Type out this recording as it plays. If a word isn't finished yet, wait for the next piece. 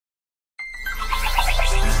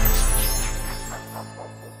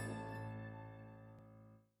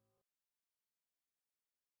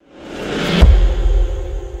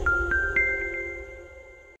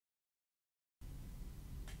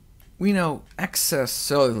We know excess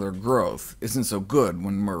cellular growth isn't so good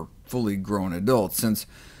when we're fully grown adults, since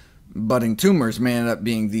budding tumors may end up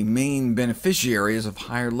being the main beneficiaries of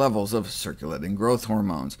higher levels of circulating growth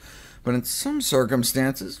hormones. But in some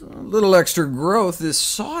circumstances, a little extra growth is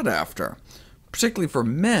sought after, particularly for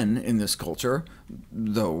men in this culture,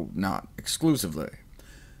 though not exclusively.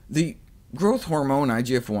 The growth hormone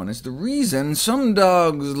IGF-1 is the reason some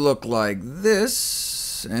dogs look like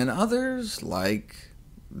this, and others like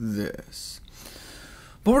this.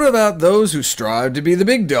 But what about those who strive to be the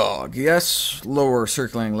big dog? Yes, lower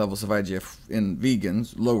circulating levels of IGF in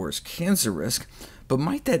vegans lowers cancer risk, but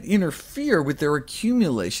might that interfere with their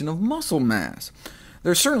accumulation of muscle mass?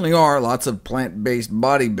 There certainly are lots of plant-based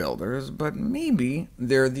bodybuilders, but maybe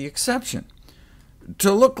they're the exception.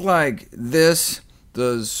 To look like this,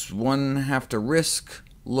 does one have to risk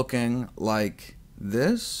looking like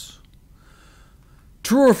this?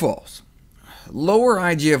 True or false? Lower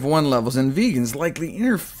IGF-1 levels in vegans likely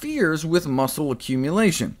interferes with muscle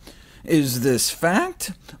accumulation. Is this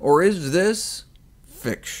fact, or is this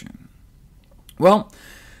fiction? Well,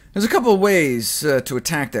 there's a couple of ways to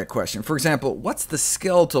attack that question. For example, what's the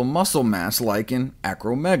skeletal muscle mass like in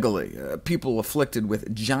acromegaly, people afflicted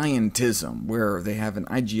with giantism, where they have an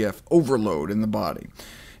IGF overload in the body?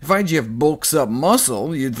 If IGF bulks up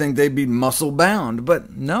muscle, you'd think they'd be muscle-bound,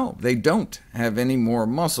 but no, they don't have any more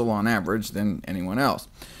muscle on average than anyone else.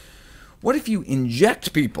 What if you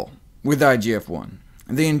inject people with IGF-1?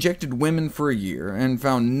 They injected women for a year and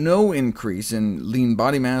found no increase in lean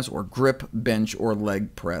body mass or grip, bench, or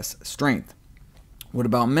leg press strength. What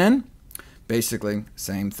about men? Basically,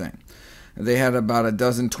 same thing. They had about a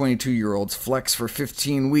dozen 22-year-olds flex for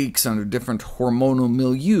 15 weeks under different hormonal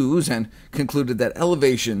milieus, and concluded that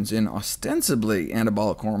elevations in ostensibly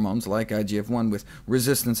anabolic hormones like IGF-1 with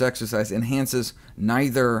resistance exercise enhances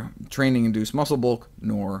neither training-induced muscle bulk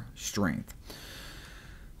nor strength.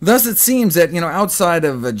 Thus it seems that, outside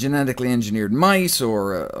of genetically engineered mice,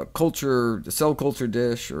 or a cell culture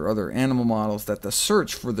dish, or other animal models, that the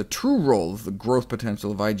search for the true role of the growth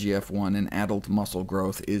potential of IGF-1 in adult muscle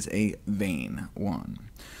growth is a vain one.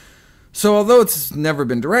 So although it's never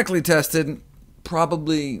been directly tested,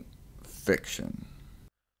 probably fiction.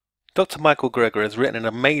 Dr. Michael Greger has written an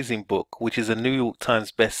amazing book, which is a New York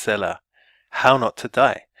Times bestseller, How Not to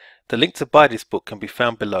Die. The link to buy this book can be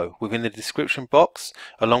found below within the description box,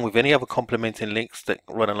 along with any other complementing links that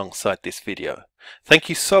run alongside this video. Thank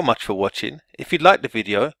you so much for watching. If you liked the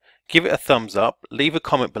video, give it a thumbs up, leave a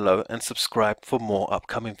comment below, and subscribe for more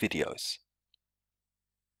upcoming videos.